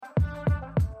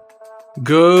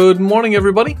Good morning,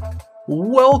 everybody.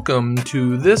 Welcome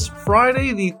to this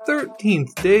Friday, the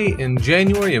 13th day in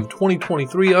January of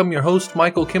 2023. I'm your host,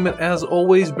 Michael Kimmett, as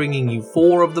always, bringing you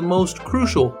four of the most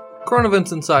crucial current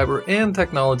events in cyber and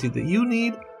technology that you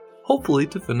need, hopefully,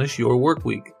 to finish your work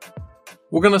week.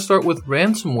 We're going to start with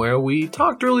ransomware. We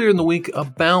talked earlier in the week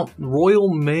about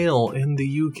Royal Mail in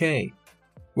the UK.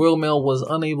 Royal Mail was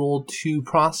unable to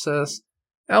process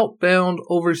outbound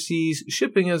overseas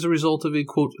shipping as a result of a,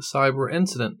 quote, cyber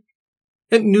incident.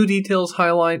 And new details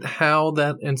highlight how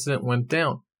that incident went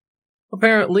down.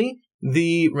 Apparently,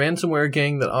 the ransomware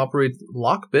gang that operates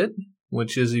Lockbit,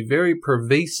 which is a very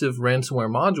pervasive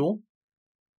ransomware module,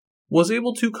 was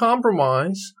able to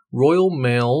compromise Royal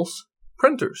Mail's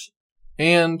printers.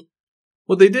 And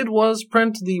what they did was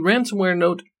print the ransomware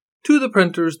note to the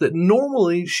printers that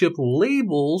normally ship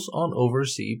labels on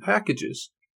overseas packages.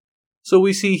 So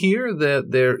we see here that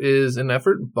there is an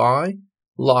effort by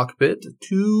Lockbit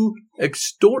to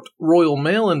extort Royal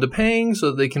Mail into paying so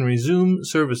that they can resume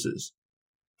services.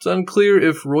 It's unclear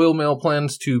if Royal Mail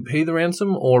plans to pay the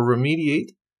ransom or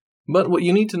remediate, but what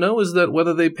you need to know is that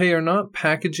whether they pay or not,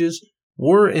 packages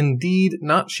were indeed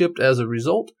not shipped as a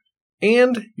result,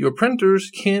 and your printers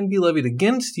can be levied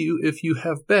against you if you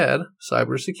have bad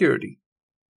cybersecurity.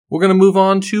 We're going to move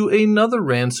on to another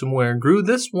ransomware group,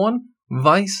 this one,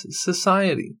 Vice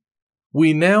Society.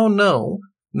 We now know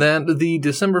that the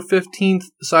December 15th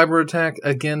cyber attack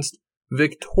against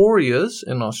Victoria's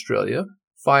in Australia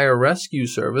fire rescue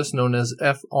service, known as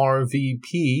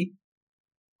FRVP,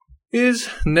 is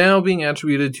now being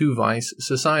attributed to Vice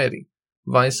Society.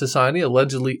 Vice Society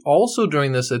allegedly also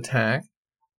during this attack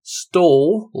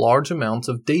stole large amounts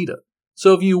of data.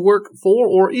 So if you work for,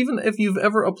 or even if you've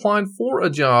ever applied for a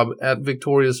job at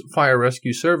Victoria's fire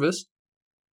rescue service,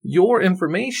 your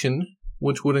information,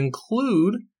 which would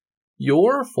include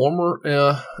your former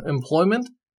employment,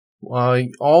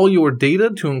 all your data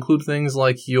to include things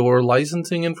like your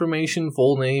licensing information,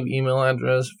 full name, email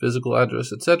address, physical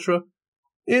address, etc.,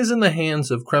 is in the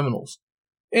hands of criminals.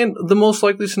 And the most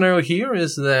likely scenario here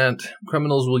is that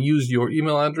criminals will use your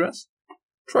email address,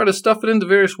 try to stuff it into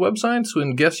various websites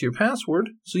and guess your password,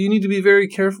 so you need to be very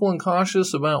careful and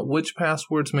cautious about which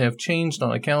passwords may have changed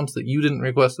on accounts that you didn't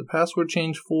request a password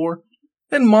change for,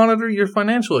 and monitor your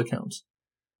financial accounts,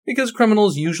 because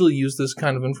criminals usually use this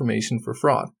kind of information for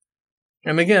fraud.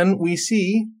 And again, we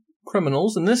see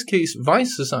criminals, in this case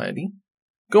Vice Society,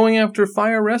 going after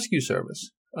Fire Rescue Service,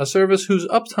 a service whose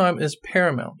uptime is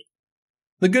paramount.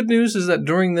 The good news is that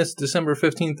during this December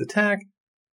 15th attack,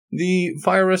 the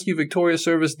Fire Rescue Victoria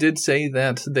service did say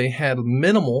that they had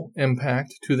minimal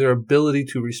impact to their ability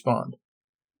to respond.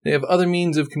 They have other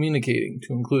means of communicating,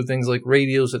 to include things like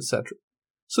radios, etc.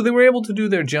 So they were able to do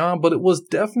their job, but it was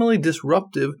definitely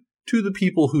disruptive to the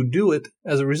people who do it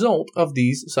as a result of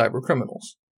these cyber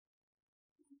criminals.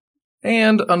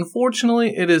 And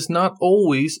unfortunately, it is not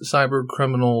always cyber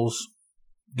criminals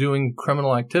doing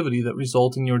criminal activity that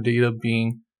result in your data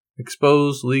being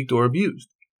exposed, leaked, or abused.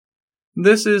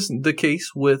 This is the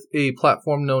case with a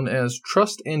platform known as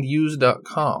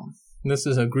trustanduse.com. This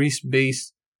is a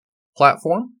Greece-based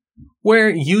platform where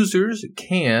users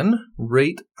can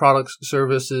rate products,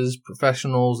 services,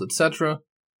 professionals, etc.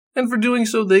 And for doing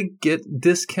so, they get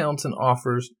discounts and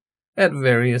offers at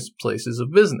various places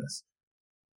of business.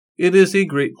 It is a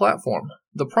great platform.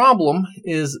 The problem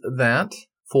is that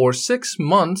for 6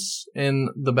 months in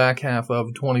the back half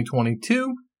of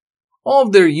 2022, all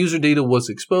of their user data was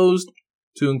exposed,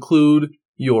 to include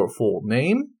your full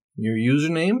name, your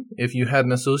username, if you had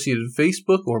an associated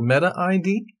Facebook or Meta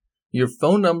ID, your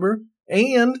phone number,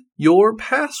 and your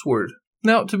password.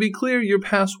 Now, to be clear, your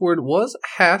password was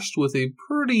hashed with a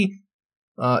pretty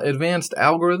advanced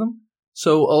algorithm,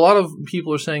 so a lot of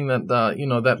people are saying that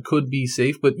that could be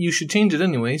safe, but you should change it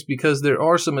anyways because there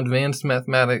are some advanced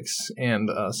mathematics and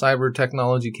cyber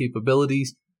technology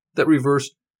capabilities that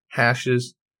reverse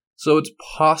hashes. So it's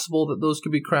possible that those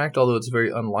could be cracked, although it's very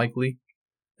unlikely.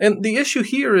 And the issue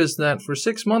here is that for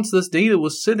 6 months, this data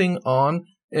was sitting on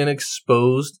an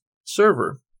exposed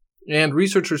server. And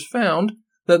researchers found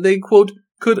that they, quote,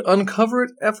 could uncover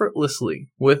it effortlessly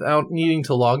without needing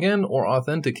to log in or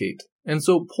authenticate. And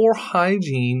so poor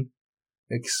hygiene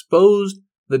exposed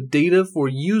the data for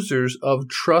users of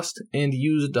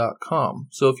trustanduse.com.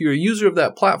 So if you're a user of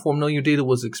that platform, know your data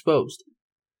was exposed.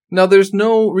 Now, there's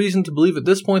no reason to believe at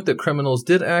this point that criminals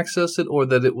did access it or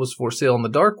that it was for sale on the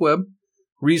dark web.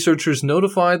 Researchers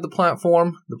notified the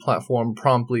platform. The platform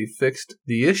promptly fixed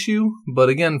the issue. But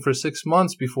again, for 6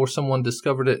 months before someone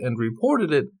discovered it and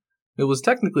reported it, it was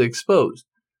technically exposed.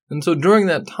 And so during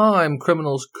that time,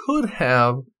 criminals could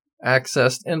have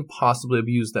accessed and possibly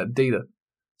abused that data.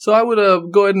 So I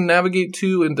would go ahead and navigate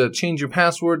to and change your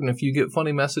password, and if you get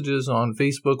funny messages on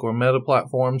Facebook or Meta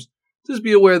platforms, just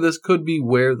be aware this could be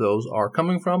where those are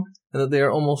coming from, and that they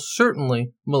are almost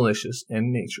certainly malicious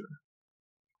in nature.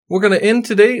 We're going to end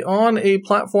today on a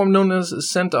platform known as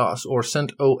CentOS, or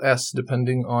CentOS,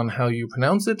 depending on how you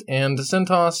pronounce it. And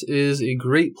CentOS is a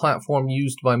great platform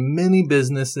used by many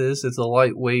businesses. It's a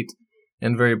lightweight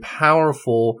and very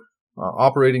powerful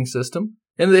operating system.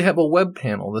 And they have a web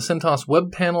panel. The CentOS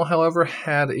web panel, however,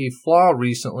 had a flaw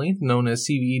recently known as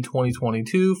CVE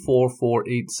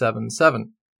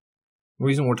 2022-44877. The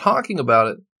reason we're talking about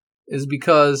it is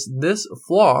because this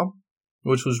flaw,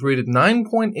 which was rated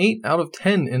 9.8 out of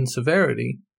 10 in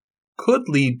severity, could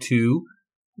lead to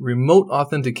remote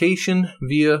authentication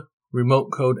via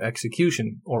remote code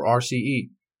execution, or RCE.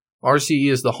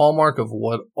 RCE is the hallmark of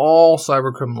what all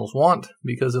cybercriminals want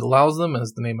because it allows them,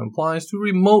 as the name implies, to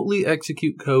remotely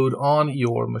execute code on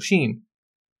your machine.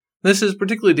 This is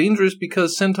particularly dangerous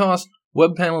because CentOS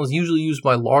web panel is usually used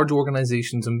by large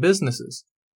organizations and businesses.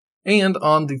 And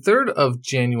on the 3rd of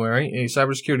January, a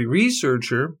cybersecurity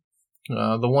researcher,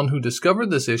 the one who discovered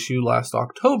this issue last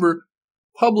October,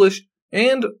 published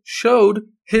and showed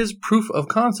his proof of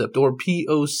concept, or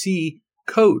POC,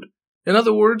 code. In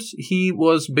other words, he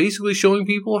was basically showing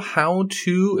people how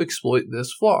to exploit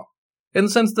this flaw. And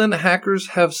since then, hackers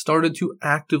have started to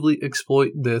actively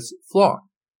exploit this flaw.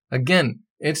 Again,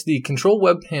 it's the control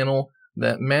web panel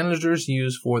that managers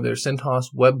use for their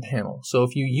CentOS web panel. So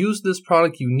if you use this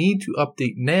product, you need to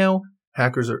update now.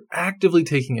 Hackers are actively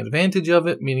taking advantage of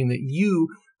it, meaning that you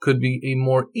could be a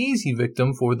more easy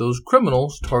victim for those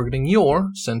criminals targeting your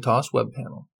CentOS web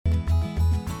panel.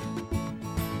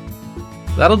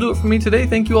 That'll do it for me today.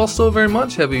 Thank you all so very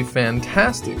much. Have a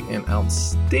fantastic and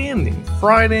outstanding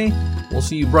Friday. We'll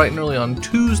see you bright and early on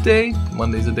Tuesday.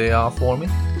 Monday's a day off for me.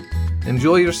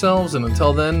 Enjoy yourselves, and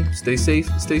until then, stay safe,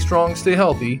 stay strong, stay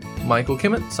healthy. Michael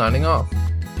Kimmett signing off.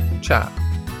 Ciao.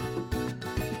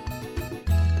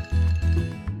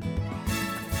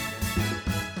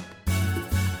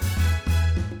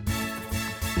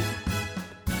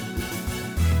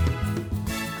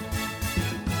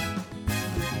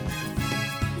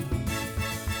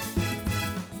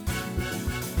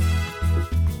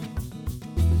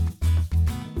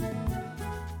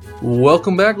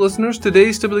 Welcome back, listeners.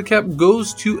 Today's tip of the cap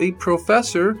goes to a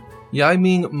professor.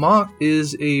 Yaiming Mak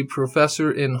is a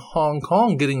professor in Hong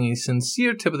Kong, getting a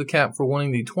sincere tip of the cap for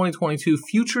winning the 2022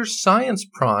 Future Science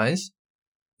Prize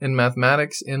in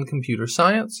Mathematics and Computer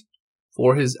Science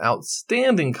for his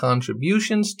outstanding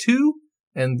contributions to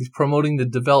and promoting the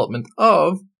development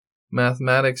of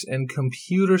mathematics and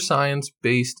computer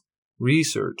science-based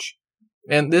research.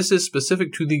 And this is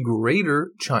specific to the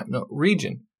Greater China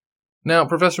region. Now,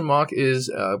 Professor Mak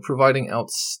is providing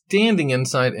outstanding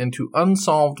insight into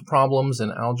unsolved problems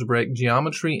in algebraic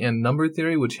geometry and number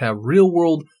theory, which have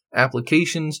real-world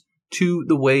applications to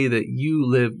the way that you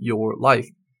live your life.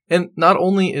 And not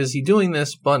only is he doing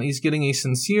this, but he's getting a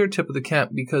sincere tip of the cap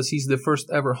because he's the first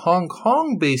ever Hong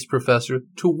Kong-based professor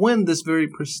to win this very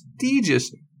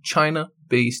prestigious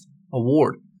China-based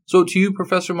award. So to you,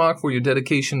 Professor Mak, for your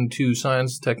dedication to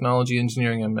science, technology,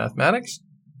 engineering, and mathematics,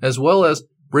 as well as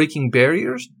breaking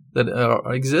barriers that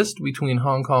exist between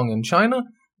Hong Kong and China.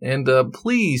 And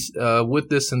please, with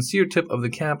this sincere tip of the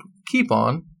cap, keep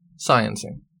on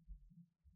sciencing.